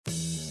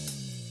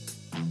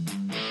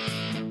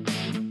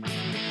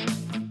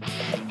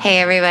Hey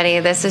everybody,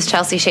 this is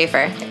Chelsea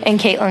Schaefer. And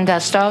Caitlin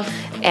Gustav.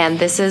 And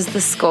this is The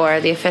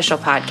Score, the official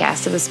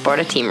podcast of the sport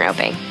of team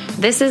roping.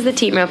 This is the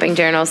Team Roping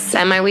Journal's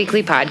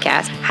semi-weekly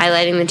podcast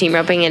highlighting the team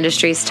roping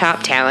industry's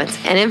top talents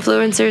and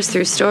influencers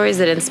through stories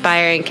that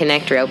inspire and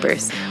connect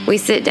ropers. We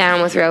sit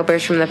down with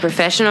ropers from the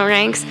professional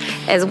ranks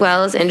as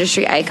well as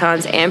industry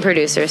icons and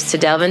producers to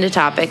delve into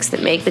topics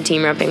that make the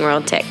team roping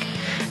world tick.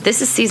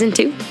 This is Season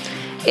 2.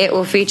 It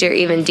will feature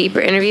even deeper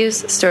interviews,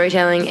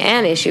 storytelling,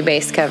 and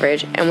issue-based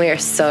coverage, and we are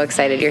so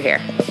excited you're here.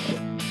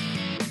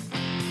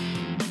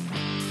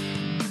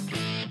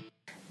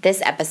 This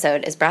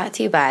episode is brought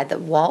to you by the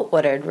Walt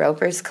Woodard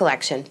Ropers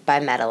Collection by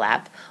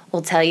MetaLab.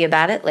 We'll tell you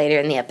about it later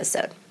in the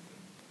episode.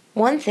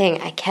 One thing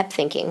I kept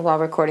thinking while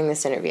recording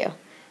this interview,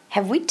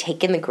 have we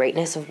taken the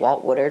greatness of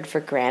Walt Woodard for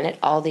granted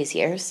all these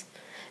years?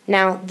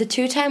 Now, the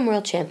two-time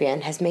world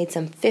champion has made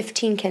some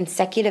 15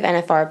 consecutive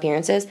NFR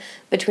appearances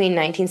between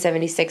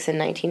 1976 and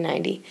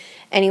 1990,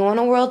 and he won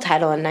a world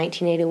title in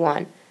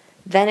 1981,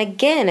 then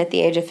again at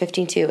the age of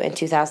 52 in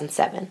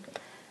 2007.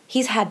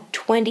 He's had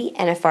 20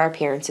 NFR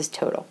appearances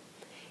total.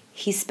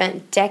 He's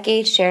spent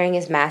decades sharing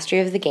his mastery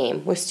of the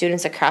game with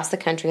students across the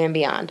country and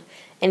beyond,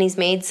 and he's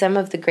made some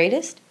of the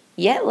greatest,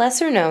 yet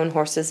lesser-known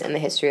horses in the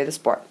history of the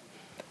sport.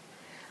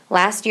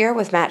 Last year,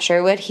 with Matt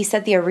Sherwood, he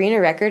set the arena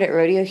record at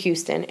Rodeo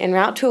Houston en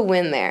route to a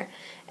win there.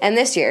 And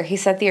this year, he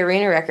set the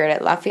arena record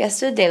at La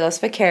Fiesta de los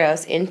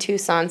Vaqueros in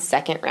Tucson's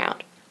second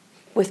round.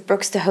 With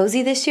Brooks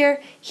DeHosie this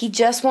year, he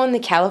just won the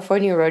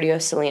California Rodeo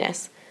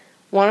Salinas,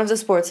 one of the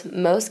sport's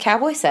most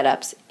cowboy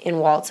setups in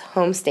Walt's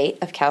home state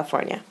of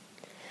California.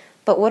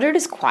 But Woodard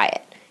is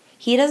quiet.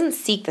 He doesn't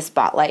seek the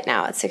spotlight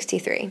now at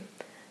 63.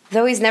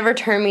 Though he's never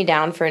turned me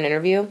down for an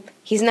interview,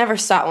 he's never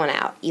sought one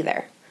out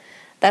either.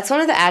 That's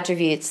one of the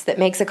attributes that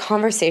makes a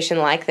conversation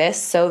like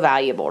this so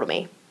valuable to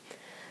me.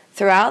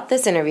 Throughout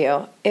this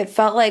interview, it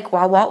felt like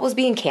while Walt was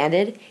being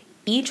candid,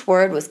 each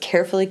word was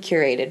carefully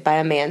curated by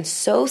a man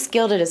so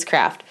skilled at his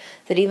craft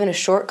that even a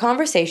short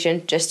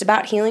conversation just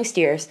about healing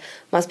steers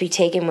must be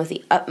taken with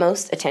the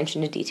utmost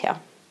attention to detail.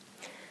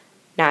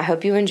 Now, I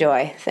hope you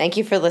enjoy. Thank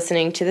you for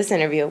listening to this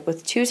interview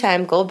with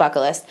two-time gold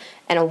buckalist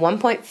and a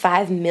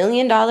 $1.5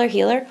 million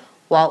healer,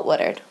 Walt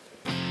Woodard.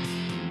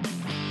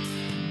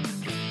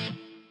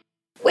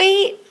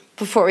 Wait,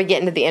 before we get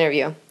into the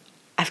interview,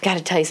 I've got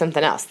to tell you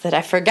something else that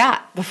I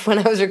forgot when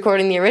I was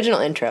recording the original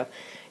intro.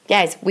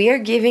 Guys, we are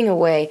giving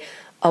away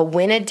a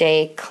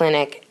win-a-day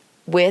clinic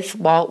with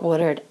Walt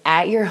Woodard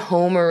at your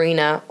home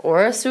arena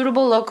or a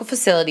suitable local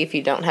facility if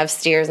you don't have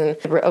steers and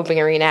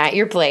roping arena at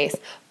your place.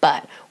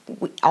 But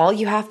all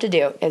you have to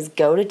do is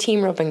go to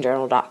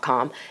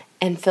teamropingjournal.com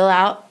and fill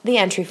out the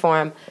entry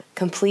form,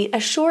 complete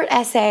a short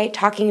essay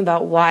talking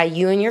about why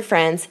you and your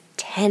friends,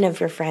 10 of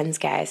your friends,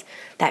 guys,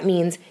 that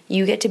means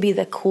you get to be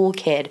the cool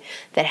kid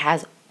that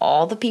has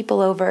all the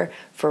people over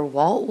for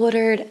Walt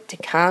Woodard to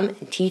come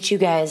and teach you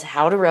guys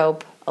how to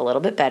rope a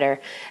little bit better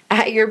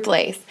at your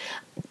place.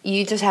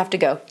 You just have to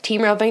go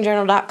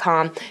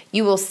teamropingjournal.com.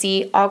 You will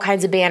see all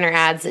kinds of banner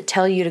ads that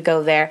tell you to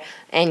go there,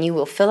 and you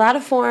will fill out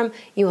a form.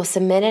 You will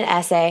submit an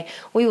essay.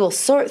 We will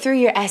sort through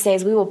your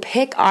essays. We will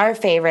pick our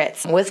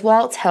favorites with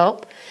Walt's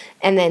help.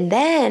 And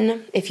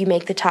then if you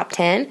make the top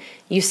 10,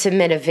 you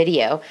submit a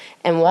video,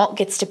 and Walt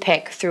gets to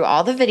pick through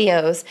all the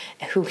videos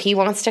who he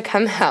wants to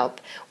come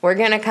help. We're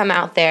going to come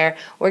out there.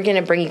 We're going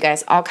to bring you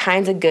guys all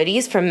kinds of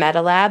goodies from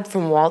MetaLab,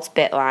 from Walt's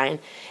Bit Line.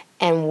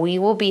 And we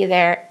will be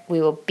there.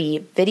 We will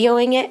be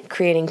videoing it,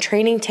 creating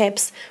training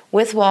tips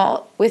with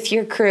Walt, with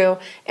your crew,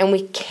 and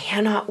we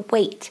cannot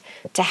wait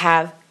to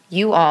have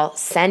you all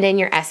send in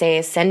your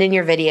essays, send in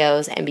your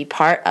videos, and be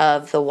part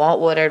of the Walt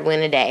Woodard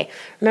Win-A-Day.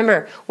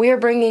 Remember, we are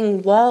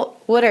bringing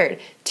Walt Woodard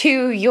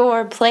to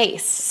your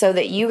place so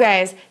that you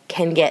guys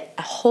can get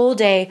a whole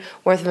day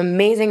worth of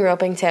amazing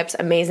roping tips,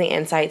 amazing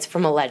insights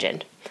from a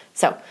legend.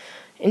 So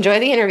enjoy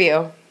the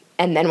interview,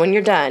 and then when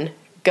you're done,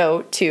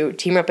 go to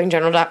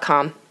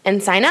teamropingjournal.com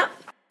and sign up.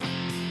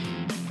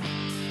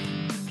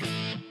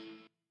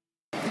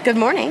 Good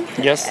morning.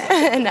 Yes.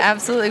 And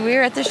absolutely, we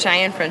were at the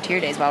Cheyenne Frontier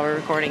Days while we're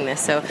recording this,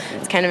 so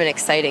it's kind of an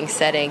exciting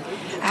setting.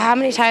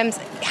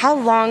 How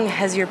long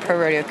has your pro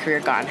rodeo career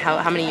gone?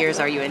 How many years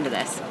are you into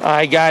this?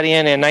 I got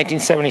in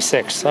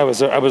 1976. I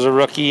was a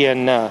rookie,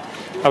 and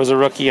I was a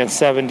rookie in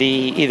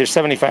either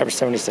 75 or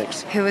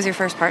 76. Who was your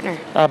first partner?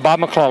 Bob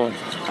McClellan.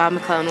 Bob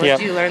McClellan. What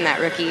did you learn that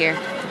rookie year?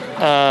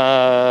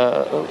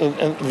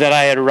 That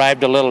I had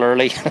arrived a little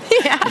early.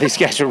 Yeah. These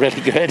guys were really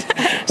good.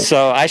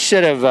 So I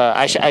should have,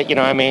 I should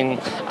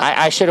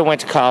have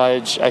went to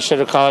college. I should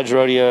have college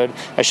rodeoed.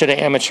 I should have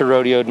amateur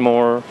rodeoed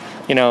more.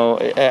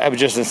 I was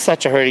just in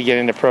such a hurry to get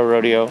into pro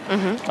rodeo.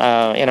 Mm-hmm.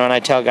 And I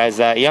tell guys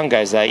that, young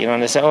guys that,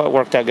 and they say, oh, it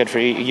worked out good for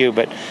you.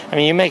 But,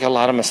 you make a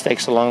lot of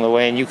mistakes along the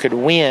way, and you could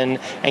win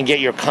and get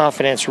your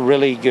confidence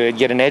really good,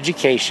 get an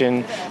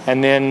education,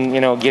 and then,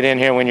 get in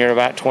here when you're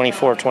about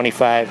 24,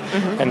 25,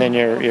 mm-hmm. and then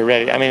you're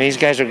ready. These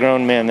guys are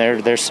grown men.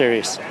 They're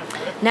serious.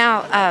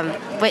 Now,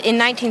 but in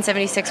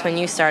 1976 when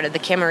you started, the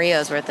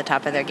Camarillos were at the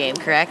top of their game,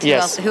 correct?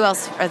 Yes. Who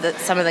else are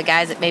some of the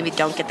guys that maybe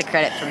don't get the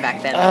credit from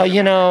back then?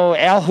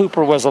 Al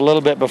Hooper was a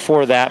little bit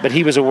before that, but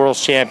he was a world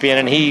champion,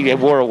 and he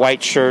wore a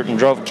white shirt and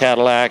drove a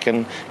Cadillac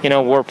and,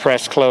 wore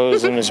pressed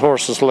clothes, and his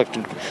horses looked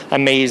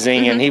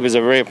amazing, and he was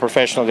a very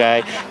professional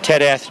guy.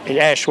 Ted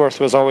Ashworth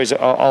was always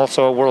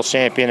also a world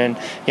champion, and,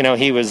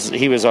 he was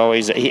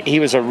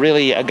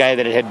a guy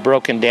that had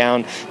broken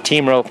down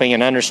team roping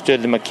and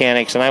understood the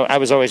mechanics, and I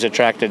was always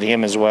attracted to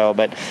him as well.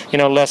 But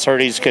Les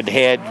Hurdy's could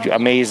head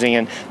amazing,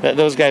 and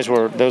those guys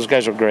were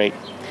great.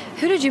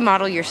 Who did you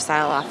model your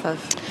style off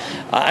of?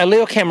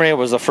 Leo Camarillo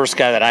was the first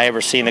guy that I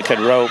ever seen that could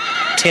rope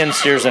 10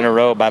 steers in a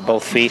row by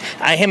both feet.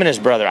 Him and his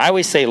brother. I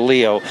always say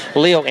Leo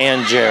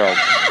and Gerald.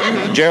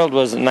 Mm-hmm. Gerald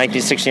was a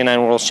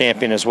 1969 world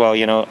champion as well.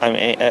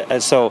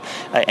 So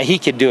he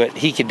could do it.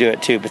 He could do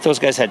it too. But those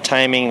guys had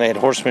timing. They had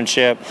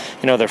horsemanship.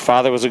 Their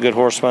father was a good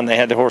horseman. They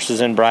had the horses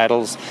in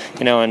bridles.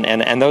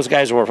 And those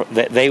guys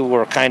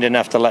were kind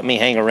enough to let me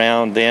hang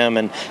around them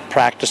and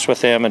practice with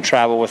them and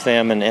travel with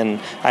them.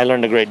 And I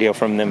learned a great deal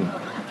from them.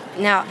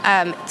 Now,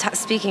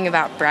 speaking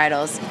about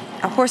bridles,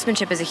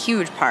 horsemanship is a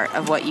huge part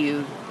of what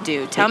you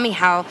do. Tell me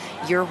how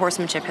your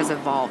horsemanship has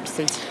evolved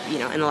since,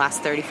 in the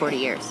last 30, 40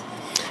 years.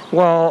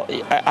 Well,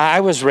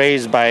 I was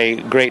raised by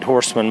great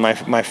horsemen.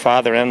 My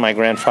father and my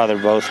grandfather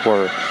both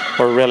were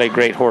really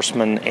great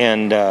horsemen,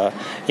 and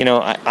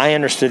I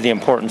understood the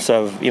importance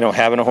of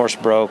having a horse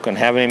broke and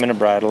having him in a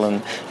bridle,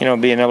 and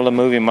being able to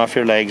move him off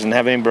your legs and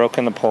having him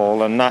broken the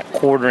pole and not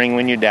quartering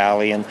when you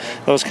dally and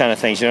those kind of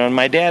things. And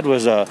my dad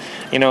was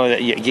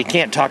you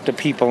can't talk to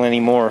people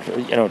anymore,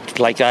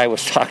 like I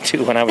was talked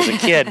to when I was a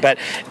kid, but.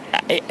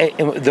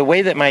 The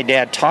way that my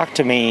dad talked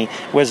to me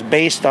was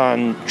based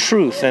on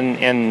truth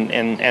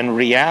and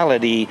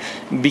reality,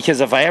 because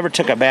if I ever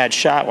took a bad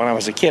shot when I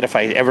was a kid, if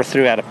I ever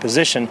threw out of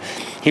position,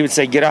 he would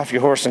say, "Get off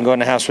your horse and go in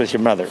the house with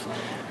your mother."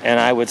 And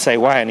I would say,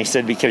 "Why?" And he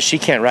said, "Because she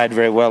can't ride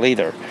very well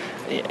either."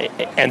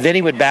 And then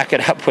he would back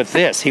it up with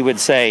this. He would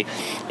say,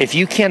 if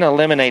you can't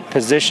eliminate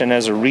position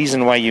as a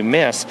reason why you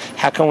miss,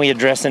 how can we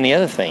address any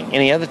other thing,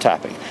 any other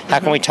topic? How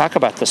can we talk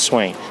about the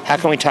swing? How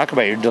can we talk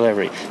about your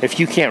delivery? If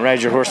you can't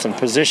ride your horse in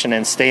position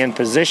and stay in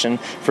position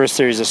for a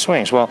series of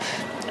swings. Well,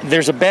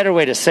 there's a better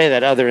way to say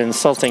that other than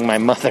insulting my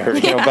mother,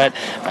 but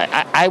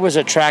I was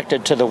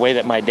attracted to the way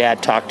that my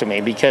dad talked to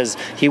me, because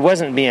he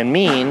wasn't being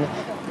mean.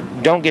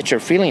 Don't get your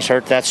feelings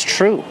hurt. That's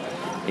true.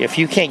 If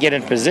you can't get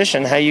in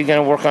position, how are you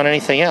going to work on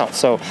anything else?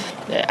 So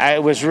I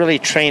was really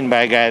trained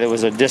by a guy that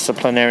was a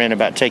disciplinarian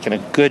about taking a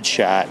good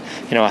shot,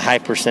 a high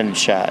percentage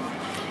shot.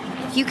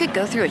 You could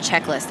go through a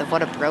checklist of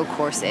what a broke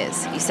horse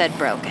is. You said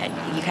broke.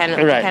 You kind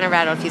of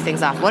rattled a few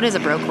things off. What is a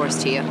broke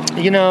horse to you?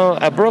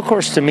 A broke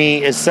horse to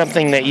me is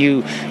something that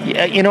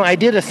I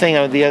did a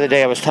thing the other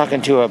day. I was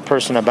talking to a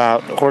person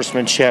about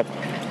horsemanship,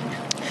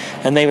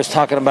 and they was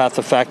talking about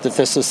the fact that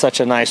this is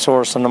such a nice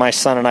horse, and my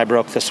son and I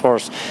broke this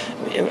horse.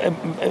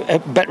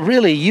 But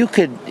really, you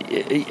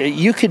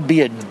could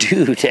be a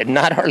dude and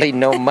not hardly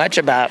know much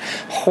about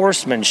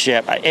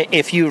horsemanship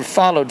if you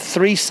followed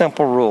 3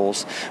 simple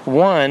rules.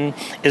 One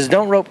is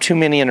don't rope too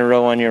many in a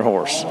row on your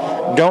horse.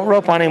 Don't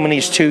rope on him when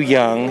he's too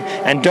young,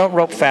 and don't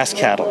rope fast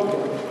cattle.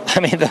 I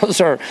mean, those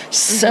are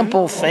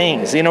simple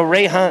things.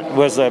 Ray Hunt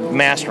was a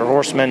master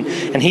horseman,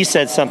 and he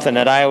said something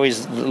that I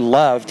always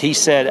loved. He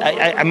said,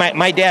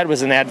 my dad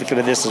was an advocate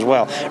of this as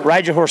well.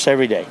 Ride your horse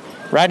every day.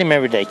 Ride him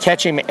every day.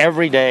 Catch him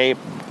every day.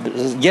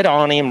 Get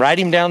on him. Ride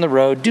him down the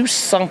road. Do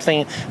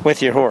something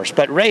with your horse.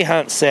 But Ray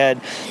Hunt said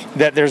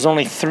that there's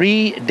only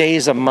 3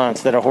 days a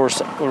month that a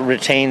horse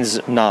retains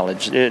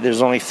knowledge.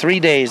 There's only 3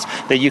 days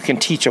that you can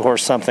teach a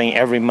horse something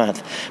every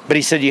month. But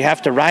he said you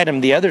have to ride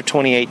him the other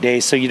 28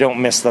 days so you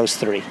don't miss those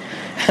 3.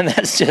 And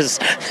that's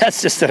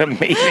just an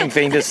amazing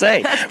thing to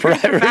say.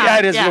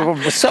 Right?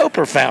 It's so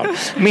profound.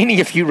 Meaning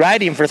if you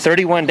ride him for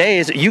 31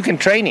 days, you can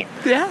train him.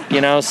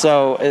 Yeah.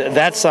 So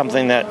that's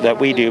something that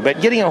we do. But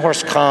getting a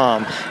horse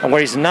calm, and where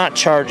he's not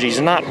charging, he's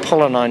not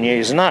pulling on you,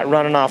 he's not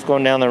running off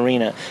going down the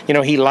arena.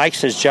 He likes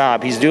his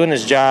job. He's doing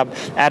his job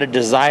out of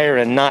desire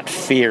and not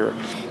fear.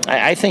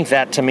 I think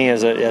that to me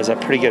is a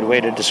pretty good way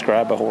to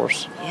describe a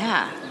horse.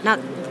 Yeah. Now,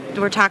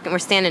 we're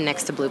standing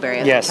next to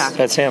Blueberry. Yes,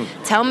 that's him.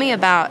 Tell me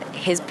about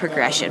his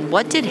progression.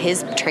 What did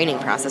his training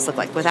process look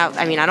like? I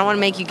don't want to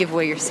make you give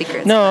away your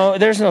secrets. No,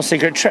 there's no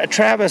secret.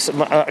 Travis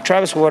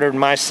Woodard,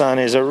 my son,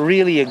 is a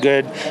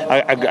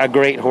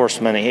great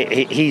horseman.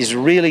 He's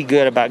really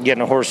good about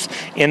getting a horse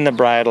in the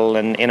bridle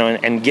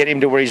and get him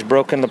to where he's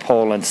broken the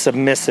pole and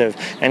submissive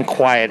and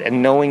quiet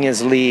and knowing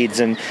his leads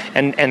and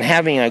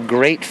having a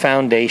great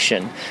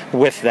foundation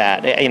with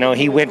that.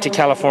 He went to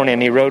California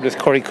and he rode with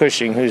Corey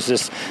Cushing, who's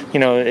this,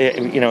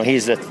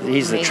 he's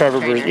the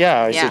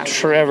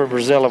Trevor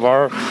Brazil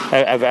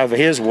of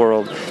his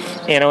world.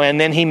 And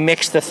then he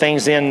mixed the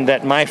things in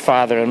that my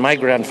father and my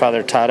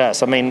grandfather taught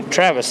us. I mean,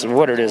 Travis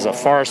Woodard is a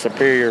far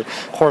superior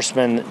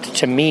horseman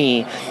to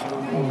me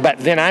But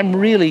then I'm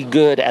really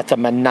good at the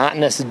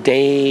monotonous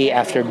day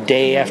after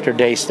day after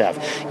day stuff.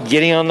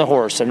 Getting on the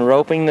horse and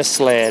roping the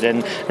sled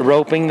and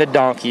roping the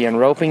donkey and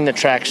roping the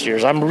track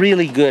steers. I'm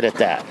really good at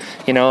that.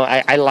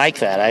 I like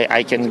that.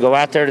 I can go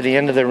out there to the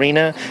end of the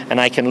arena and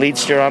I can lead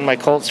steer on my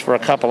colts for a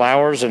couple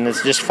hours, and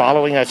it's just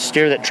following a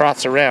steer that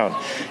trots around.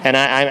 And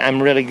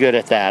I'm really good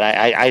at that.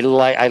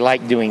 I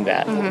like doing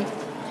that. Mm-hmm.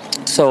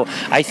 So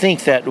I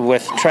think that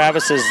with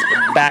Travis's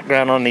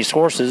background on these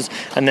horses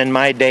and then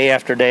my day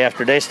after day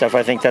after day stuff,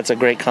 I think that's a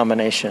great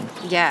combination.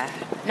 Yeah.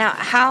 Now,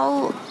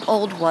 how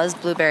old was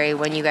Blueberry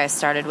when you guys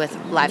started with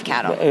live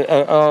cattle?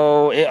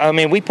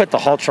 We put the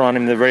halter on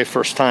him the very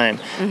first time,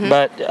 mm-hmm.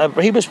 but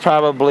he was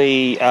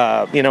probably,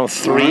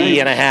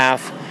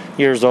 3.5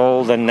 years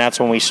old, and that's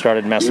when we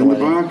started messing with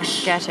him.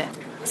 Gotcha.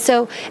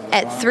 So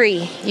at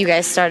 3, you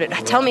guys started.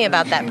 Tell me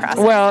about that process.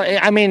 Well,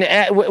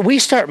 we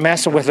start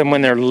messing with them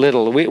when they're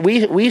little.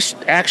 We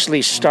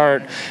actually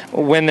start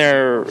when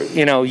they're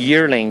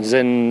yearlings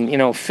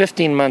and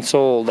 15 months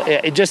old.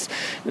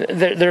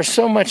 They're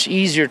so much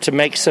easier to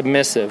make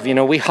submissive.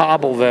 We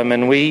hobble them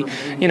and we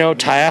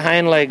tie a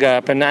hind leg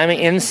up and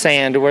in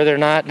sand where they're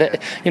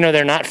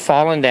not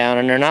falling down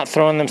and they're not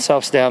throwing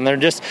themselves down. They're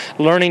just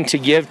learning to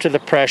give to the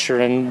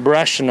pressure and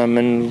brushing them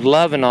and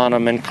loving on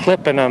them and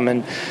clipping them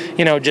and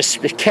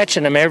just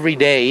catching them every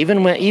day,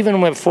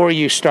 even before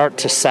you start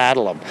to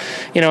saddle them,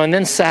 and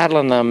then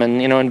saddling them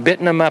and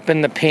bitting them up in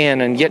the pen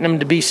and getting them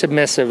to be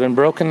submissive and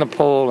broken the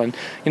pole and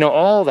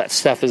all that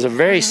stuff is a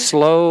very mm-hmm.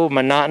 slow,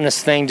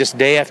 monotonous thing, just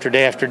day after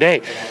day after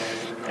day.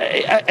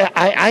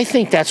 I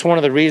think that's one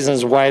of the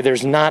reasons why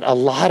there's not a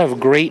lot of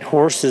great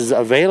horses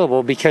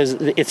available, because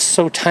it's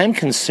so time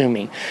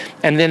consuming,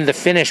 and then the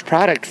finished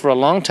product for a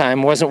long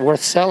time wasn't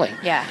worth selling.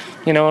 Yeah.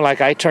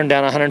 I turned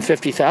down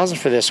 $150,000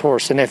 for this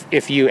horse, and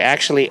if you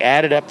actually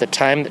added up the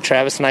time that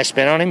Travis and I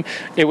spent on him,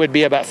 it would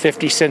be about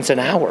 50 cents an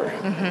hour.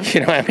 Mm-hmm.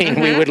 Mm-hmm.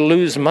 We would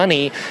lose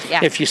money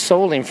if you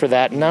sold him for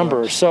that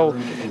number. So,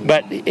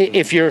 but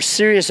if you're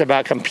serious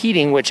about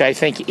competing, which I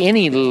think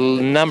any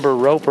number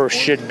roper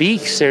should be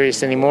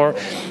serious anymore,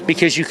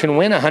 because you can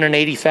win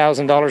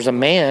 $180,000 a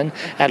man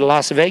at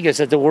Las Vegas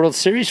at the World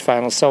Series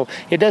Finals. So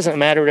it doesn't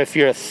matter if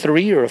you're a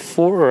 3 or a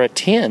 4 or a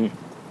 10.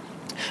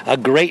 A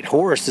great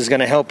horse is going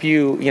to help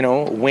you,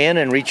 win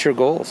and reach your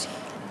goals.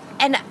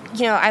 And,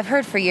 I've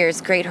heard for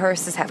years great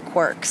horses have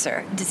quirks.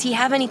 Or does he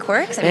have any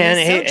quirks?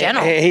 He's so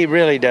gentle. He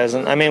really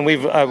doesn't.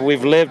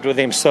 We've lived with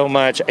him so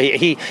much.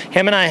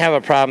 Him and I have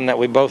a problem that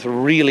we both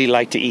really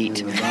like to eat.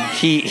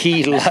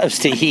 He loves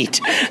to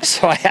eat,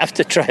 so I have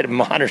to try to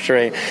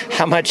monitor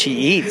how much he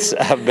eats.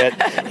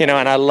 And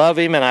I love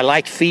him, and I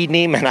like feeding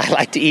him, and I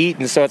like to eat,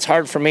 and so it's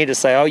hard for me to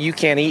say, oh, you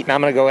can't eat, and I'm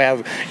going to go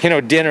have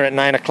dinner at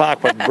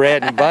 9:00 with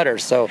bread and butter.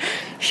 So,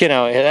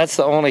 that's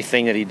the only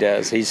thing that he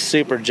does. He's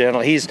super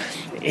gentle.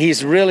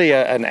 He's really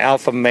an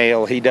alpha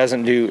male. He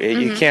doesn't do.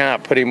 Mm-hmm. You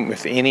cannot put him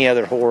with any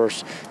other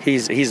horse.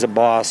 He's a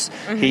boss.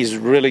 Mm-hmm. He's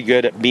really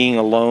good at being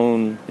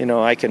alone.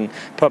 I can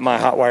put my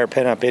hot wire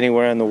pen up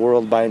anywhere in the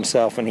world by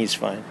himself, and he's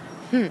fine.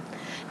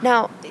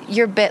 Now,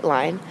 your bit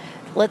line.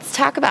 Let's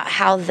talk about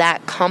how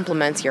that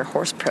complements your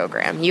horse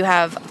program. You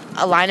have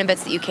a line of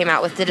bits that you came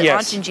out with. Did it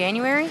launch in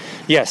January?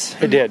 Yes,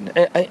 it did.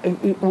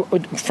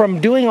 From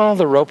doing all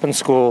the roping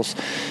schools,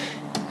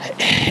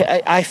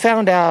 I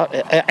found out,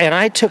 and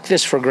I took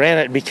this for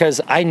granted because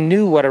I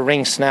knew what a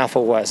ring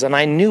snaffle was, and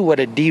I knew what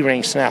a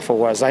D-ring snaffle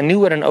was. I knew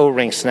what an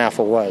O-ring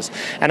snaffle was,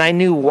 and I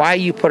knew why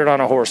you put it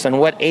on a horse and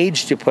what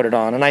age to put it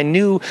on, and I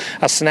knew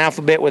a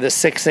snaffle bit with a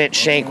 6-inch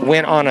shank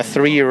went on a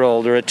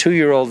 3-year-old or a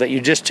 2-year-old that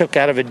you just took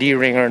out of a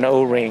D-ring or an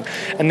O-ring,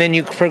 and then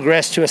you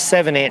progress to a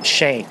 7-inch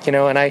shank, and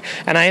I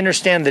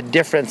understand the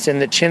difference in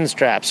the chin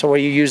strap, so where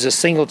you use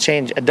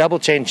a double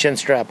chain chin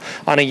strap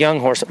on a young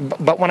horse,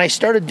 but when I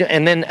started,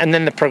 and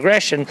then the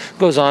progression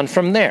goes on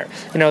from there.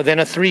 Then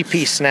a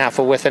 3-piece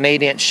snaffle with an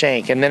 8-inch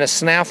shank, and then a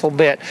snaffle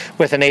bit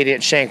with an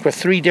 8-inch shank with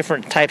 3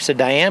 different types of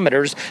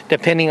diameters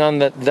depending on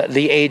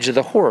the age of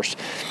the horse.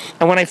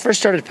 And when I first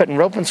started putting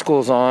roping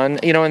schools on,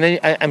 and then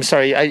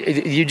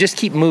you just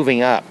keep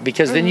moving up,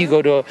 because mm-hmm. then you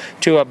go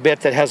to a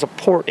bit that has a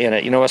port in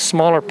it, a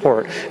smaller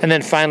port, and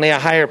then finally a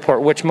higher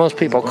port, which most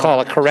people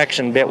call a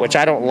correction bit, which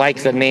I don't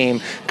like the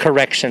name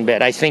correction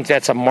bit. I think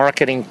that's a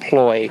marketing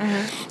ploy,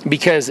 mm-hmm.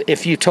 because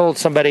if you told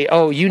somebody,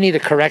 oh, you need a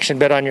correction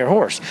bit on your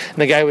horse, and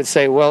the guy would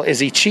say, well, is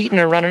he cheating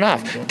or running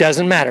off?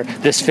 Doesn't matter.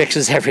 This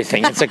fixes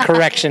everything. It's a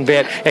correction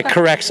bit. It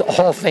corrects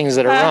all things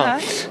that are wrong.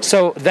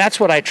 So that's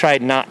what I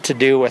tried not to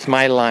do with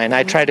my line.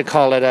 I tried to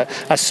call it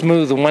a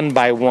smooth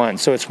 1x1.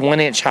 So it's 1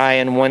 inch high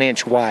and 1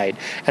 inch wide,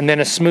 and then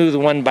a smooth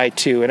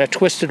 1x2 and a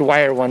twisted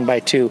wire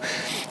 1x2.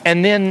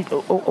 And then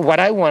what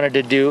I wanted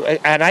to do,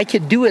 and I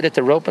could do it at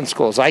the roping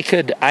schools, I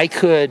could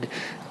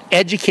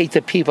educate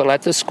the people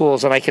at the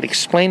schools, and I could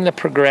explain the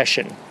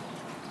progression.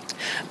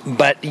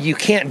 But you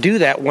can't do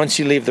that once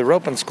you leave the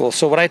roping school.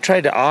 So what I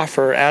tried to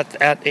offer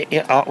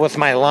with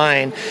my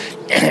line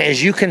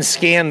is you can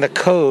scan the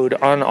code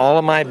on all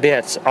of my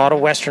bits, Auto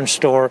Western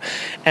Store,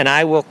 and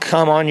I will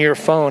come on your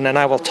phone and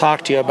I will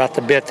talk to you about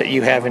the bit that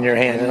you have in your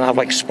hand, and I'll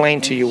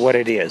explain to you what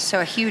it is. So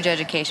a huge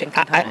education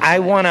component. I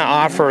want to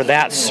offer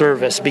that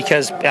service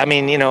because, I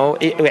mean,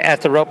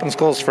 at the roping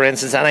schools, for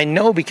instance, and I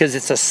know because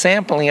it's a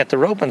sampling at the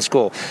roping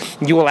school,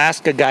 you will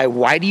ask a guy,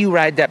 why do you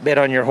ride that bit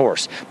on your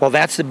horse? Well,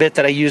 that's the bit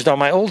that I used on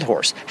my old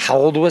horse. How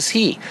old was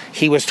he?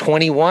 He was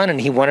 21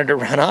 and he wanted to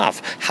run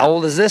off. How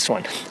old is this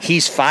one?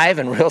 He's 5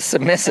 and real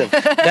submissive.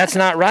 That's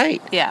not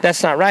right. Yeah.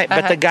 That's not right.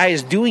 But the guy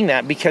is doing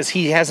that because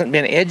he hasn't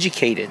been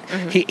educated.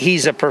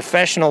 He's a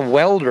professional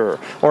welder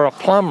or a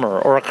plumber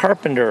or a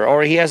carpenter,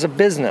 or he has a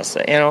business.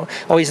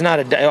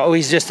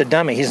 He's just a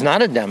dummy. He's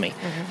not a dummy.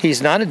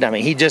 He's not a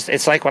dummy.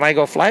 It's like when I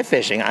go fly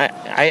fishing.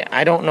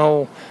 I don't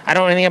know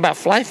anything about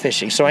fly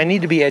fishing, so I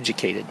need to be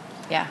educated.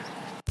 Yeah.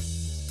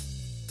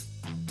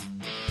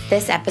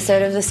 This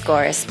episode of The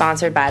Score is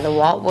sponsored by the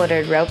Walt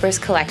Woodard Ropers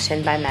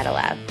Collection by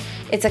MetaLab.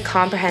 It's a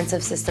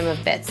comprehensive system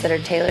of bits that are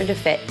tailored to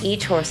fit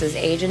each horse's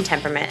age and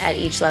temperament at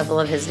each level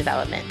of his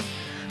development.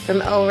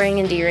 From O-ring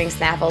and D-ring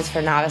snaffles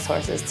for novice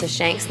horses to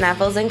shank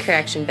snaffles and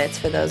correction bits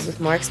for those with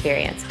more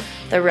experience,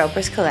 the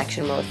Ropers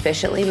Collection will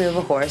efficiently move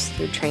a horse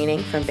through training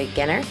from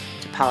beginner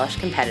to polished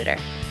competitor.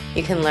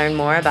 You can learn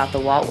more about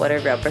the Walt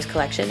Woodard Ropers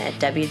Collection at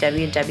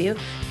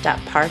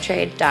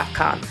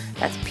www.partrade.com.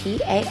 That's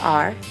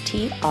PARTRADE.com.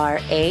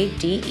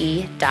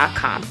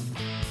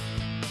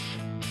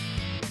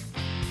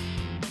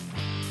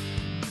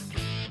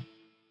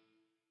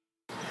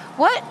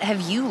 What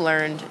have you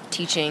learned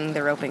teaching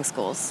the roping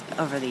schools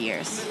over the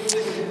years?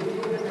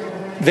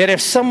 That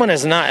if someone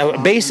is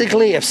not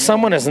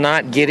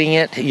getting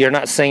it, you're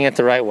not saying it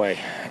the right way.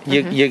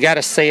 You got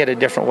to say it a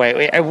different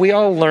way. We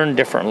all learn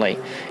differently.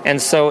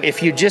 And so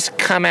if you just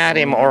come at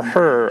him or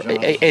her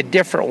a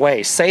different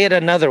way, say it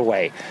another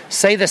way,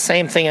 say the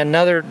same thing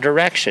another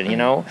direction,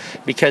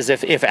 because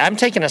if I'm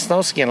taking a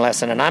snowskin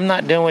lesson and I'm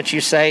not doing what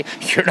you say,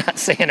 you're not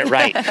saying it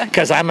right,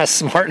 because I'm a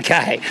smart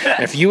guy.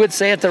 If you would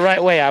say it the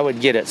right way, I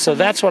would get it. So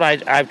that's what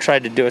I've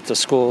tried to do at the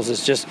schools,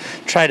 is just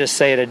try to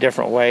say it a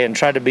different way and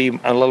try to be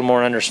a little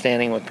more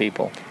understanding with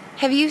people.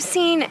 Have you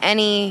seen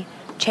any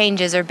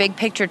changes or big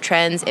picture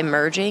trends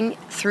emerging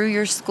through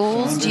your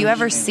schools? Do you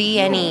ever see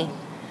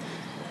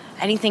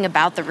anything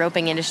about the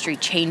roping industry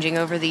changing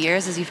over the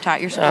years as you've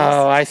taught your schools?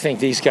 Oh, I think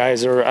these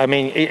guys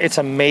it's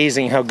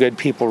amazing how good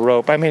people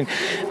rope. I mean,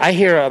 I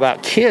hear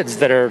about kids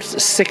that are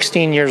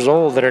 16 years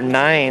old that are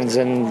 9s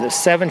and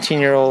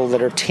 17-year-old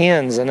that are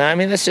 10s. And I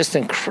mean, that's just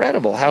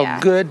incredible how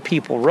good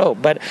people rope.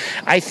 But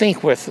I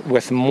think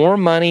with more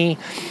money,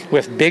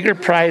 with bigger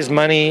prize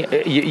money,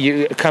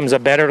 comes a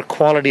better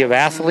quality of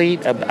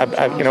athlete,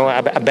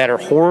 a better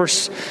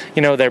horse.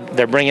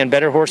 They're bringing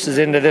better horses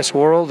into this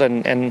world.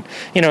 And in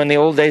the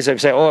old days, they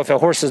say, if a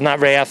horse is not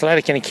very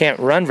athletic and he can't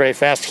run very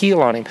fast,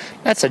 heel on him.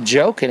 That's a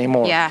joke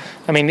anymore. Yeah.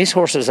 I mean, these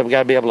horses have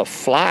got to be able to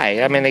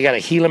fly. I mean, they got a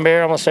heel and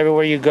bear almost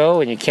everywhere you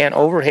go, and you can't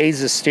overhaze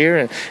the steer,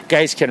 and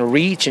guys can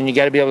reach, and you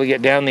got to be able to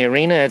get down the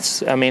arena. It's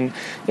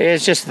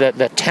just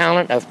the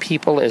talent of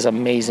people is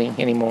amazing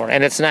anymore.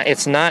 And it's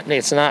not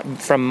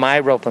from my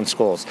roping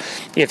schools.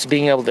 It's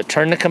being able to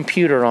turn the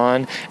computer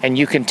on, and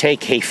you can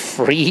take a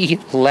free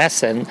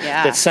lesson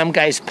that some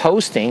guy's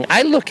posting.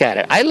 I look at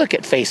it. I look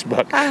at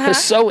Facebook.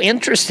 It's so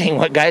interesting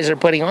what guys are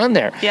putting on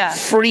there. Yeah.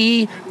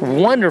 Free,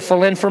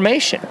 wonderful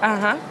information.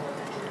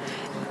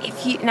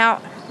 Now,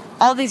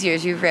 all these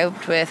years you've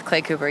roped with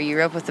Clay Cooper, you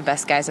rope with the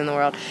best guys in the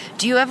world.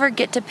 Do you ever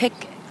get to pick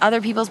other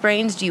people's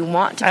brains? Do you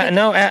want to pick?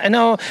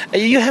 No.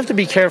 You have to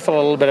be careful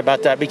a little bit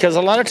about that, because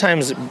a lot of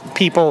times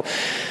people,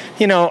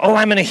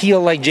 I'm going to heel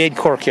like Jade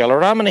Corkill,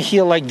 or I'm going to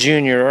heel like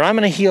Junior, or I'm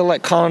going to heel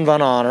like Colin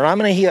Van On, or I'm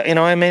going to heel,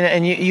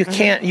 and you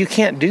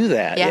can't do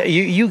that. Yeah.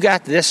 You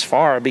got this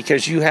far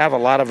because you have a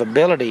lot of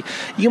ability.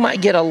 You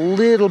might get a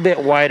little bit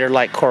wider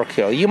like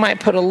Corkill. You might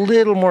put a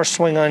little more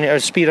speed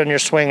on your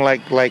swing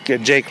like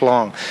Jake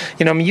Long.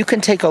 You can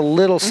take a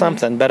little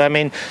something, but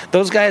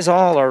those guys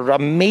all are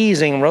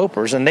amazing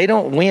ropers, and they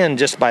don't win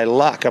just by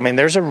luck.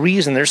 There's a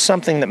reason. There's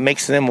something that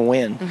makes them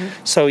win.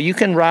 So you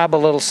can rob a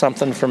little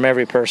something from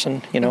every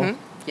person,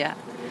 Yeah.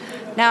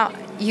 Now,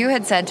 you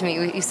had said to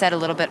me, you said a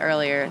little bit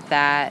earlier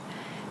that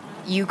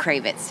you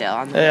crave it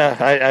still. Yeah,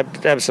 I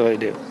absolutely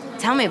do.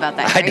 Tell me about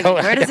that.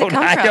 Where does it come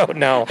from? I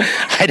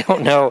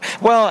don't know.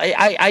 Well,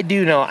 I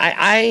do know.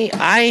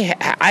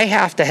 I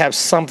have to have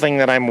something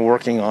that I'm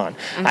working on.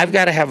 I've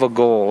got to have a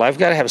goal. I've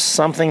got to have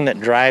something that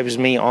drives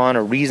me on,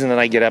 a reason that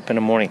I get up in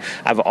the morning.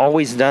 I've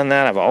always done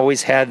that. I've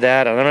always had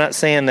that. And I'm not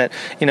saying that,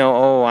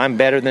 I'm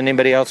better than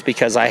anybody else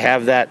because I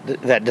have that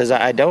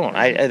desire. I don't.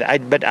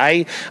 But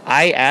I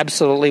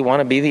absolutely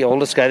want to be the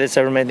oldest guy that's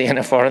ever made the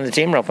NFR in the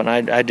team rope, and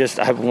I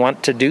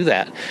want to do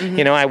that.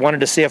 I wanted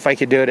to see if I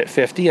could do it at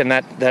 50, and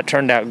that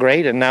turned out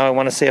great, and now I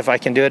want to see if I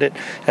can do it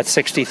at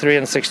 63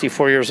 and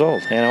 64 years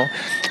old.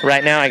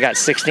 Right now I got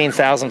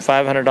 16,000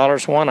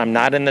 $1,500 one. I'm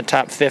not in the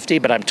top 50,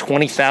 but I'm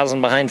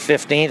 20,000 behind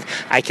 15th.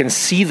 I can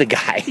see the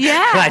guy.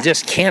 Yeah. And I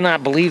just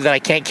cannot believe that I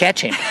can't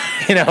catch him.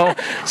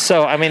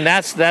 So I mean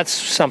that's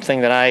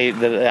something that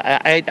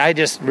I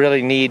just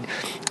really need.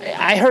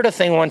 I heard a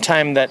thing one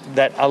time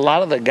that a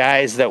lot of the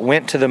guys that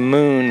went to the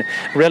moon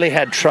really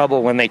had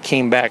trouble when they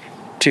came back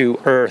to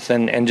Earth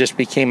and just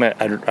became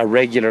a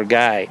regular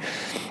guy,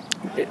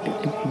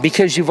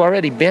 because you've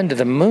already been to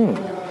the moon.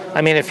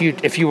 I mean, if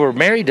you were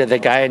married to the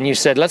guy and you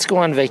said, let's go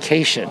on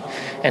vacation,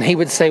 and he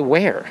would say,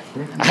 where?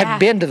 Yeah. I've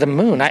been to the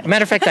moon.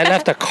 Matter of fact, I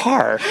left a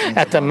car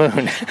at the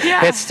moon.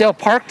 Yeah. It's still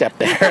parked up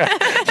there.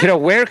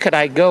 Where could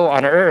I go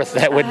on Earth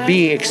that would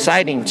be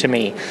exciting to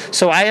me?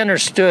 So I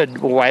understood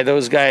why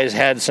those guys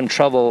had some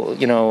trouble,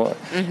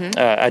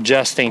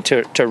 adjusting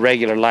to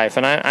regular life.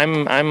 And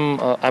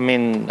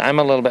I'm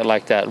a little bit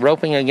like that.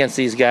 Roping against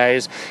these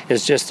guys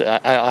is just,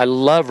 I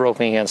love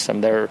roping against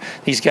them.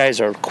 These guys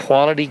are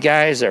quality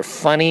guys. They're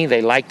funny.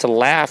 They like to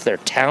laugh. They're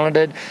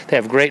talented. They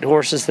have great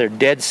horses. They're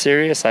dead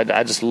serious.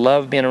 I just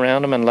love being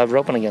around them and love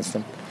roping against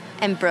them.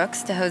 And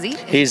Brooks DeHosie?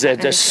 He's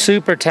a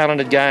super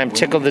talented guy. I'm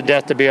tickled to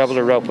death to be able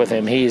to rope with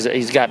him.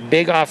 He's got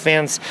big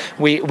offense.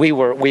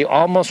 We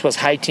almost was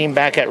high team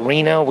back at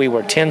Reno. We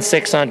were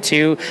 10-6 on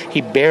 2.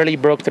 He barely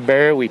broke the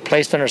barrier. We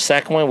placed on our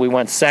second one. We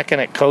went second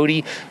at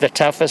Cody, the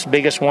toughest,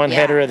 biggest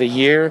one-header of the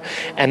year.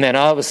 And then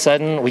all of a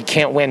sudden, we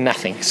can't win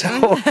nothing.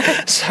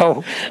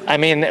 So I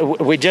mean,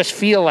 we just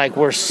feel like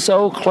we're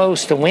so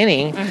close to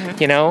winning,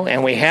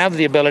 and we have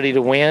the ability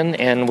to win,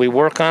 and we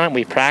work on it.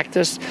 We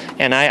practice,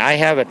 and I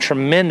have a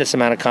tremendous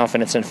amount of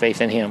confidence and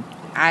faith in him.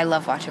 I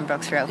love watching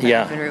Brooks rope.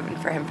 Yeah. I've been rooting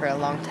for him for a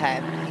long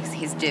time.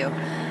 He's due.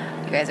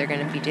 You guys are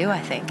going to be due,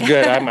 I think.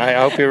 Good. I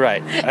hope you're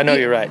right. I know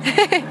you're right.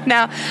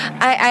 Now,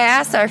 I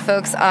asked our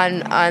folks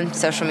on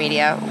social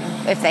media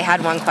if they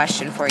had one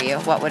question for you,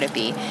 what would it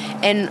be?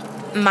 And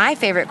my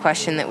favorite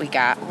question that we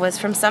got was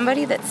from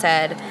somebody that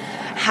said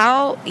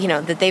how,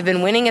 that they've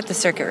been winning at the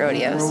circuit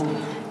rodeos.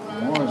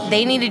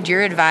 They needed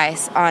your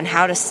advice on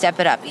how to step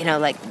it up.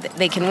 Like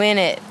they can win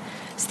at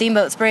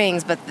Steamboat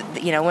Springs, but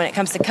when it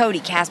comes to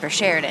Cody, Casper,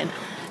 Sheridan,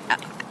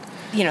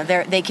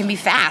 they can be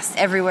fast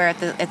everywhere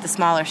at the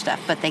smaller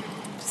stuff, but they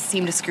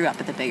seem to screw up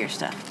at the bigger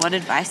stuff. What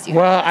advice do you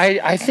have? Well,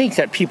 I think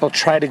that people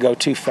try to go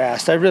too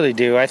fast. I really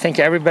do. I think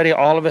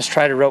all of us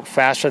try to rope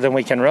faster than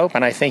we can rope,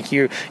 and I think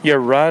your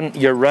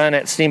run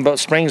at Steamboat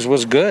Springs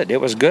was good. It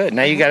was good.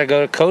 Now you got to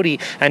go to Cody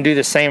and do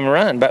the same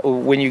run. But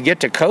when you get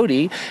to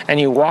Cody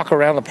and you walk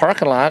around the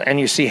parking lot and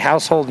you see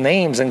household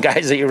names and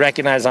guys that you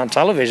recognize on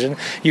television,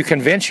 you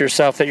convince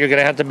yourself that you're going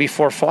to have to be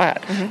 4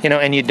 flat.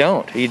 And you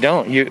don't.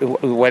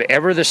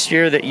 Whatever the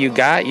steer that you've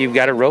got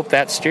to rope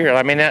that steer.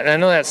 I mean, I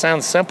know that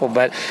sounds simple,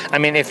 but I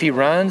mean, if he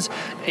runs,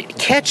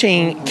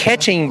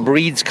 catching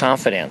breeds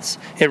confidence.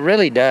 It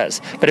really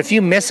does. But if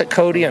you miss at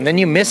Cody and then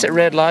you miss at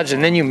Red Lodge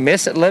and then you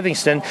miss at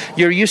Livingston,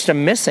 you're used to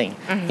missing.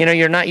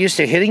 You're not used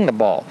to hitting the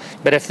ball.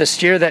 But if the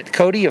steer that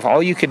Cody, if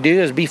all you could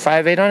do is be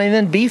 5'8" on it,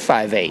 then be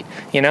 5'8",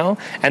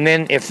 And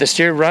then if the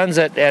steer runs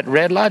at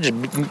Red Lodge,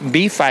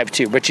 be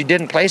 5'2", but you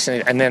didn't place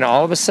it. And then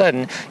all of a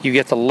sudden, you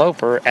get the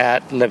loper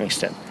at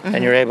Livingston,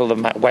 and you're able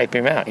to wipe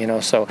him out,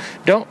 So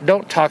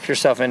don't talk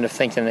yourself into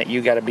thinking that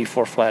you got to be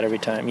 4 flat every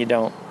time. You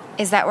don't.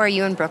 Is that where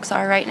you and Brooks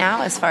are right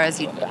now, as far as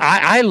you?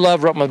 I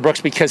love roping with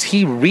Brooks because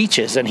he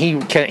reaches and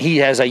he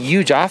has a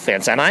huge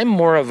offense, and I'm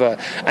more of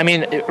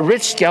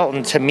Rich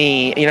Skelton to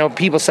me.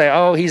 People say,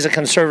 oh, he's a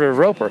conservative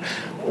roper.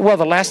 Well,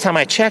 the last time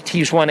I checked,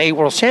 he's won 8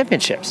 world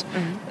championships.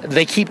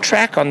 They keep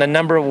track on the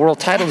number of world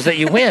titles that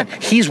you win.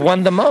 He's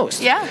won the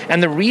most. Yeah.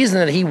 And the reason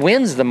that he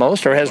wins the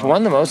most or has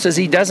won the most is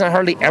he doesn't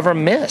hardly ever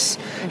miss.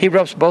 He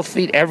ropes both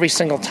feet every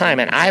single time,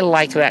 and I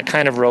like that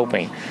kind of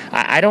roping.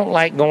 I don't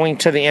like going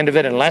to the end of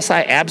it unless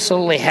I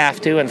absolutely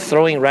have to and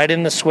throwing right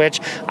in the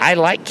switch. I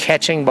like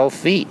catching both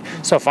feet.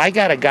 So if I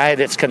got a guy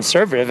that's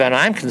conservative and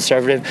I'm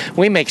conservative,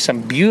 we make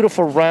some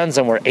beautiful runs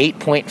and we're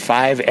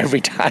 8.5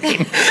 every time.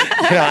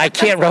 I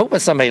can't rope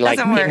with somebody like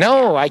me.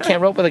 No, I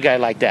can't rope with a guy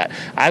like that.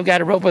 I've got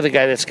to rope with a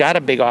guy that's got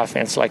a big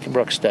offense like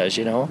Brooks does,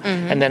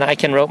 and then I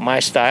can rope my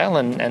style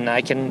and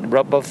I can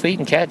rope both feet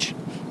and catch.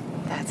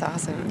 That's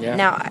awesome. Yeah.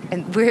 Now,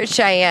 we're at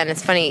Cheyenne.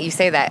 It's funny you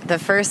say that. The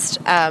first,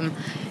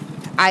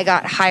 I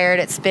got hired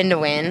at Spin to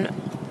Win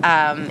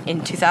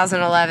in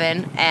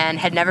 2011 and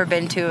had never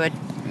been to a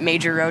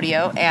major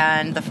rodeo,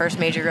 and the first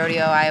major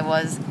rodeo I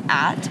was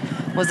at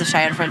was the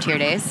Cheyenne Frontier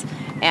Days,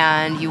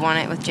 and you won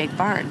it with Jake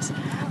Barnes.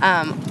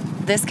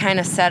 This kind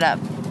of setup,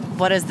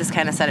 what does this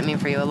kind of setup mean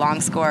for you? A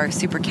long score,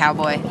 super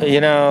cowboy?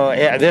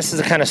 This is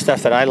the kind of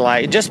stuff that I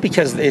like, just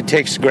because it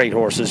takes great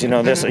horses.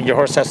 Your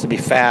horse has to be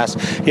fast.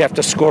 You have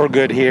to score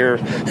good here.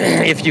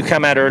 If you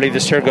come out early, the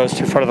steer goes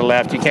too far to the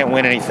left, you can't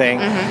win anything.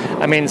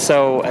 I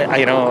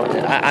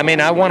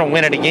want to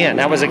win it again.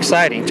 That was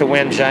exciting to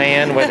win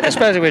Cheyenne,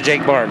 especially with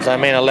Jake Barnes. a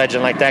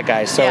legend like that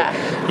guy. So,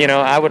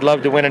 I would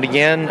love to win it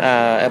again,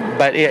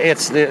 but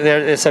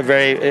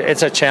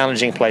it's a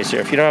challenging place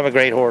here. If you don't have a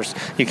great horse,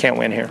 you can't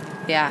win here.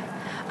 Yeah.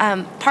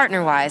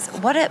 Partner-wise,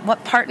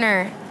 what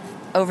partner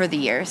over the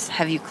years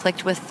have you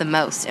clicked with the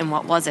most, and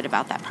what was it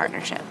about that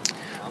partnership?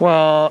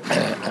 Well,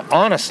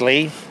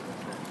 honestly,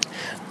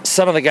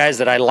 some of the guys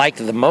that I liked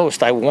the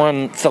most, I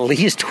won the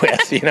least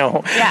with,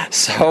 Yeah.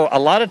 So a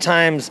lot of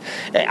times,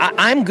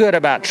 I'm good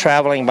about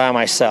traveling by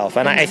myself,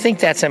 and I think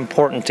that's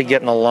important to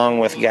getting along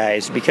with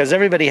guys, because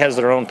everybody has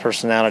their own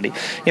personality.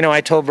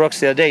 I told Brooks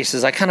the other day, he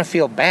says, I kind of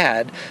feel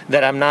bad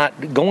that I'm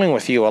not going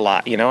with you a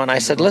lot, and I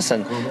said,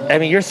 listen, I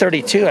mean, you're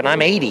 32 and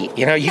I'm 80,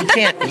 you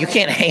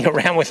can't hang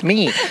around with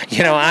me,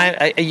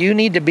 you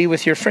need to be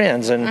with your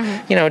friends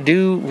and,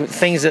 do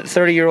things that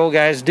 30-year-old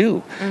guys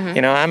do.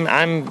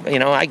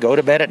 I go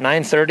to bed at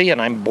 9:30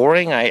 and I'm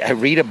boring. I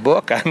read a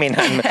book. I mean,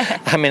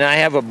 I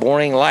have a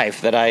boring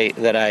life that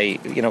I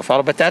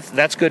follow, but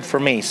that's good for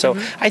me. So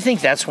I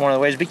think that's one of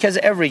the ways, because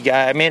every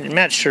guy, I mean,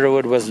 Matt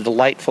Sherwood was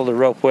delightful to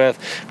rope with.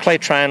 Clay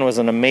Tryon was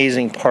an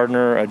amazing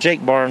partner.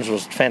 Jake Barnes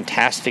was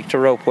fantastic to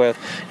rope with.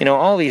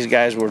 All these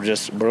guys were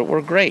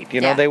great.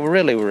 They were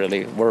really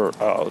were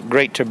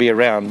great to be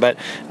around. But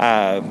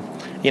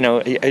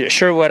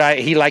Sherwood,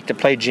 he liked to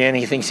play gin.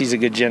 He thinks he's a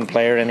good gin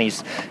player, and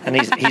he's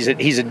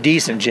a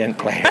decent gin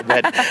player.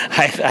 But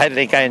I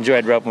think I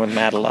enjoyed roping with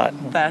Matt a lot.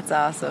 That's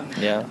awesome.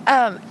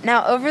 Yeah.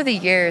 Now, over the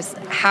years,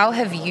 how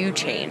have you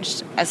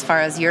changed as far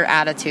as your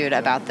attitude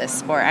about this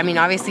sport? I mean,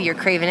 obviously you're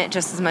craving it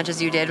just as much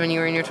as you did when you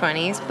were in your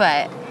 20s,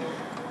 but...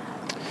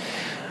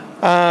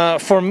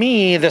 For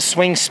me, the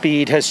swing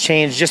speed has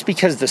changed just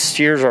because the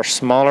steers are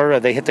smaller.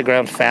 They hit the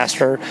ground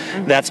faster.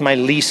 That's my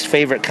least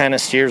favorite kind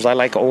of steers. I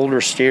like older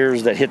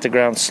steers that hit the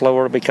ground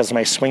slower because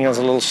my swing is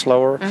a little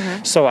slower.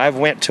 So I've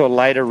went to a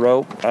lighter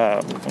rope.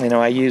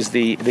 I use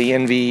the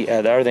NV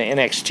or the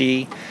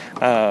NXG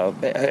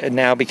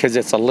now because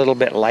it's a little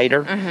bit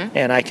lighter,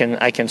 and I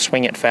can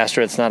swing it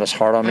faster. It's not as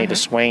hard on me to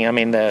swing. I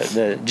mean,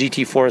 the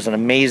GT4 is an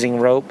amazing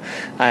rope.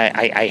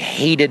 I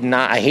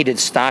hated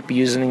stop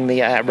using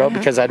the rope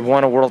because I'd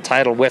won a world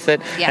title with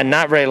it, and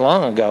not very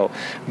long ago.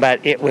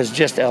 But it was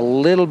just a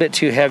little bit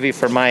too heavy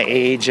for my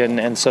age,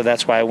 and so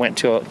that's why I went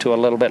to a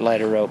little bit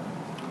lighter rope.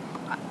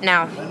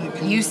 Now,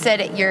 you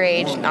said at your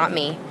age, not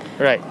me.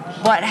 Right.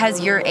 What has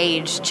your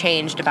age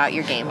changed about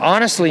your game?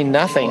 Honestly,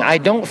 nothing. I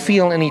don't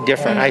feel any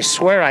different. I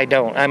swear I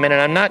don't. I mean,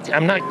 and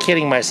I'm not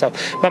kidding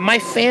myself. But my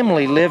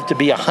family lived to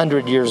be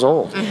 100 years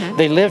old.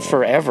 They lived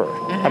forever.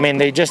 I mean,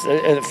 they just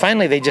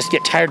finally they just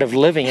get tired of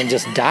living and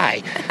just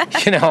die.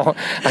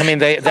 I mean,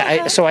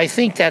 so I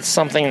think that's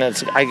something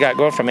I got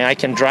going for me. I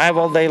can drive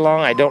all day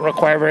long. I don't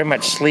require very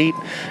much sleep.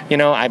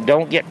 I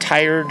don't get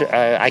tired.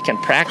 I can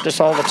practice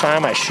all the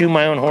time. I shoe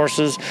my own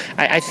horses.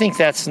 I think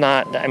that's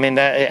not. I mean,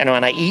 and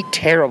I eat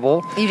terrible.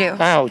 You do?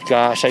 Oh,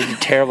 gosh, I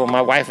eat terrible.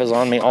 My wife is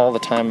on me all the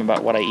time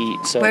about what I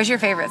eat. So. Where's your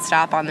favorite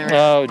stop on the road?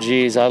 Oh,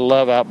 geez, I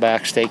love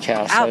Outback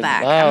Steakhouse.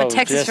 Outback? I'm a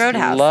Texas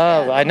Roadhouse.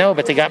 I know,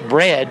 but they got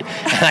bread.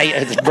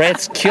 Bread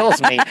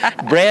kills me.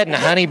 Bread and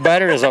honey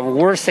butter is the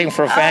worst thing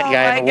for a fat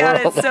guy in the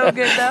world. It's so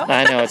good, though.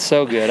 I know, it's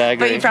so good. I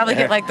agree. But you probably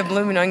get like the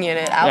blooming onion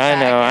at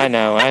Outback.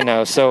 I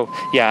know. So,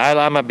 yeah,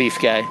 I'm a beef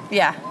guy.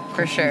 Yeah.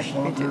 For sure.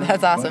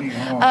 That's awesome.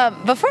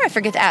 Before I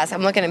forget to ask,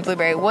 I'm looking at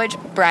Blueberry. Which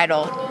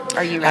bridle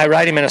are you riding? I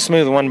ride him in a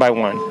smooth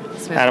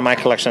 1x1 out of my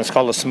collection. It's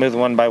called a smooth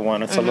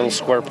 1x1. It's a little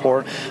square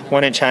port,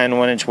 1 inch high and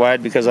 1 inch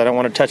wide, because I don't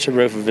want to touch the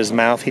roof of his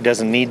mouth. He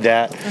doesn't need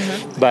that.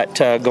 But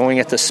going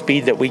at the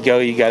speed that we go,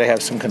 you got to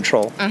have some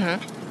control.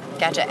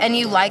 Gotcha. And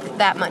you like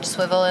that much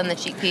swivel in the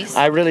cheek piece?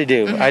 I really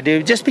do. I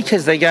do. Just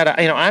because they got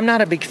to, I'm not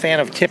a big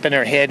fan of tipping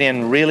their head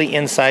in really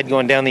inside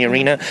going down the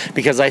arena,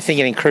 because I think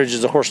it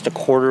encourages the horse to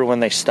quarter when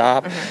they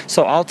stop.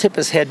 So I'll tip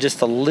his head just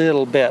a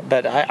little bit,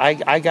 but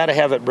I got to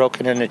have it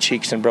broken in the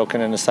cheeks and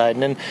broken in the side.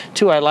 And then,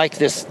 too, I like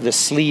the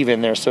sleeve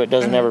in there so it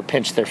doesn't ever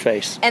pinch their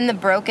face. And the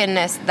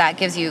brokenness, that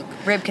gives you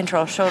rib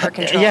control, shoulder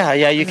control.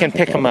 Yeah, you can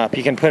pick them up.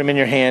 You can put them in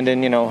your hand,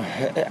 and,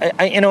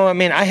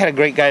 I had a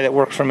great guy that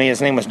worked for me.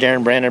 His name was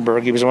Darren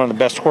Brandenburg. He was one of the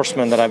best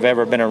horsemen that I've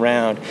ever been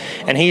around,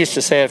 and he used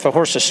to say if a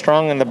horse is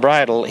strong in the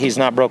bridle, he's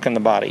not broken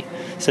the body.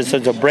 So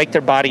they'll break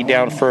their body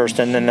down first,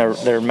 and then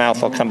their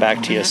mouth will come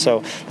back to you.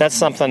 So that's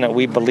something that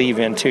we believe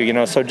in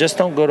too. So just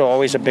don't go to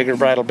always a bigger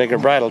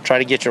bridle. Try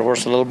to get your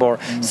horse a little more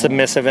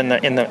submissive in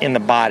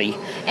the body.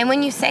 And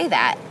when you say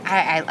that,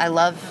 I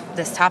love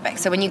this topic.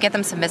 So when you get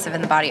them submissive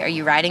in the body, are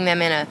you riding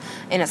them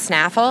in a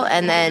snaffle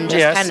and then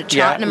just kind of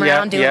trotting them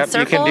around doing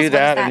circles? You can do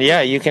that,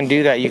 and you can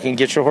do that. You can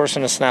get your horse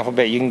in a snaffle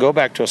bit. You can go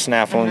back to a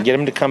snaffle and get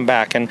him to come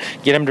back and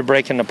get him to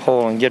break in the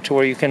pole and get to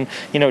where you can,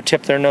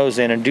 tip their nose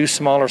in and do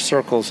smaller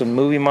circles and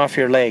move him off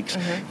your legs.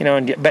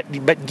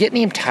 But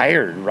getting him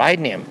tired,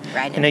 riding him.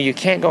 You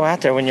can't go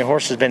out there when your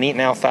horse has been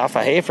eating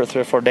alfalfa hay for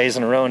 3 or 4 days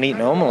in a row and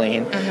eating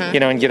Omaline,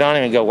 and get on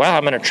him and go, wow,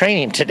 I'm going to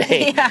train him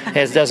today.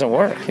 It doesn't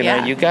work.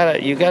 You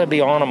gotta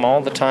be on him them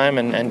all the time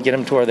and get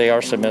them to where they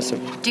are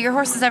submissive. Do your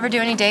horses ever do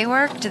any day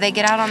work? Do they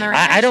get out on the range?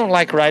 I don't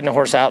like riding a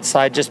horse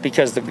outside just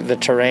because the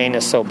terrain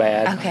is so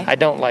bad. Okay. I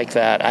don't like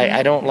that.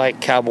 I don't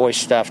like cowboy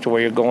stuff to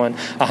where you're going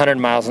 100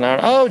 miles an hour.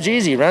 Oh,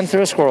 geez, he run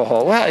through a squirrel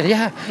hole. Well,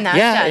 yeah.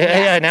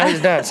 Now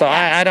he's done. So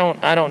I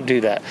don't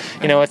do that.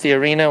 You know, at the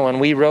arena, when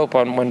we rope,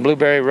 when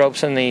Blueberry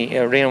ropes in the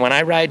arena, when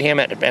I ride him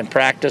at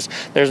practice,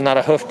 there's not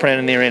a hoof print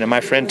in the arena.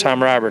 My friend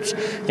Tom Roberts,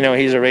 you know,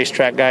 he's a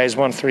racetrack guy. He's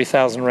won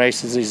 3,000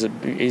 races. He's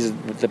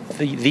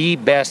the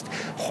best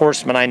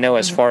horseman I know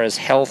as far as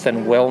health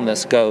and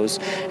wellness goes.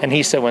 And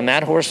he said when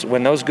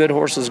those good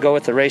horses go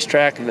at the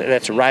racetrack,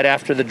 that's right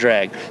after the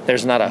drag.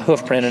 There's not a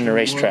hoof print in the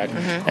racetrack.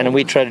 And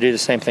we try to do the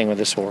same thing with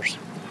this horse.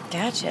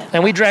 Gotcha.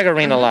 And we drag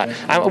arena a lot.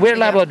 We're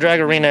liable to drag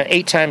arena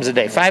 8 times a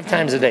day, 5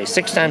 times a day,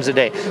 6 times a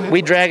day.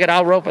 We drag it.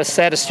 I'll rope a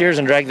set of steers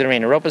and drag the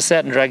arena. Rope a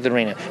set and drag the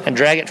arena. And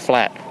drag it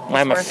flat.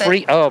 I'm a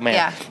freak. Oh, man.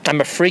 Yeah.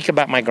 I'm a freak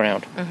about my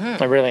ground.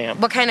 I really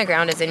am. What kind of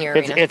ground is in your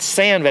arena? It's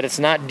sand, but it's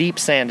not deep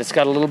sand. It's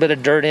got a little bit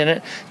of dirt in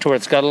it to where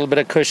it's got a little bit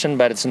of cushion,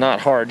 but it's not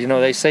hard. You know,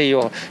 they say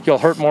you'll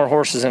hurt more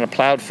horses in a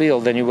plowed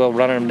field than you will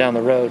running them down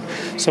the road.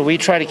 So we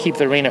try to keep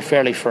the arena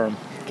fairly firm.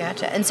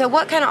 Gotcha. And so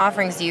what kind of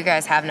offerings do you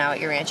guys have now at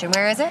your ranch, and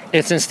where is it?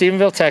 It's in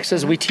Stephenville,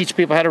 Texas. We teach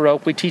people how to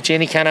rope. We teach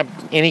any kind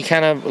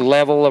of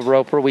level of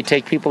roper. We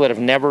take people that have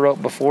never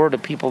roped before to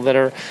people that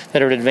are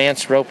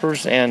advanced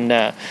ropers, and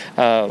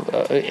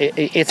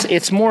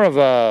it's more of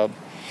a,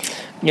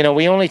 you know,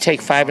 we only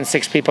take 5 and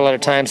 6 people at a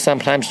time,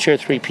 sometimes 2 or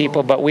 3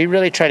 people, but we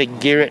really try to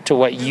gear it to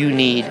what you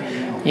need.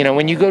 You know,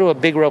 when you go to a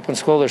big roping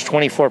school, there's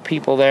 24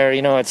 people there.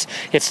 You know,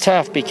 it's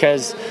tough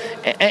because,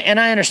 and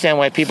I understand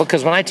why people,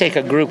 because when I take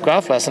a group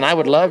golf lesson, I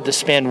would love to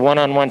spend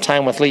one-on-one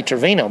time with Lee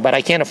Trevino, but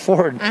I can't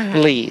afford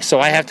Lee, so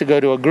I have to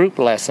go to a group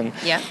lesson.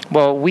 Yeah.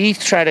 Well, we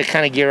try to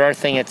kind of gear our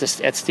thing at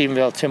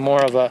Stephenville to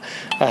more of a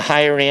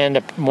higher end,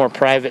 a more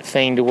private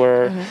thing to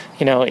where,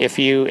 you know, if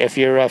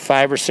you're a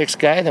 5 or 6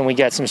 guy, then we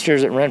got some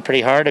steers that run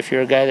pretty hard. If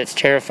you're a guy that's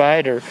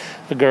terrified or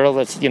a girl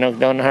that's, you know,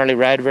 don't hardly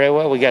ride very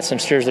well, we got some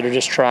steers that are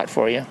just trot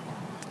for you.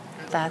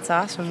 That's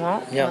awesome,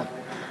 Walt. Yeah. Well,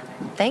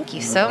 thank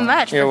you so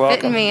much You're for welcome.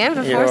 fitting me in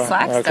before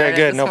Slack started. Okay,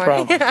 good. No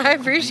problem. I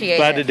appreciate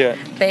Glad it. to do it.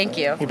 Thank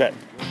you. You bet.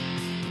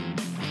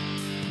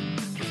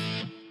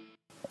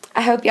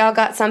 I hope y'all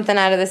got something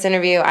out of this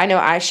interview. I know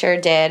I sure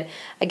did.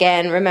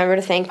 Again, remember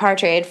to thank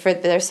Partrade for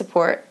their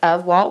support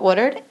of Walt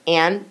Woodard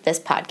and this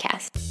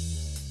podcast.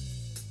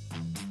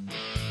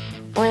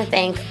 I want to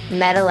thank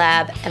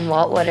MetaLab and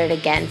Walt Woodard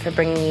again for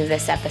bringing you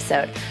this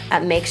episode.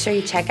 Make sure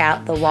you check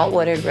out the Walt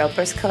Woodard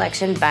Ropers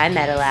Collection by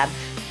MetaLab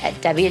at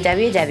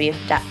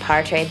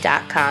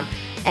www.partrade.com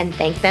and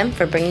thank them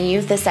for bringing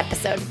you this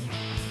episode.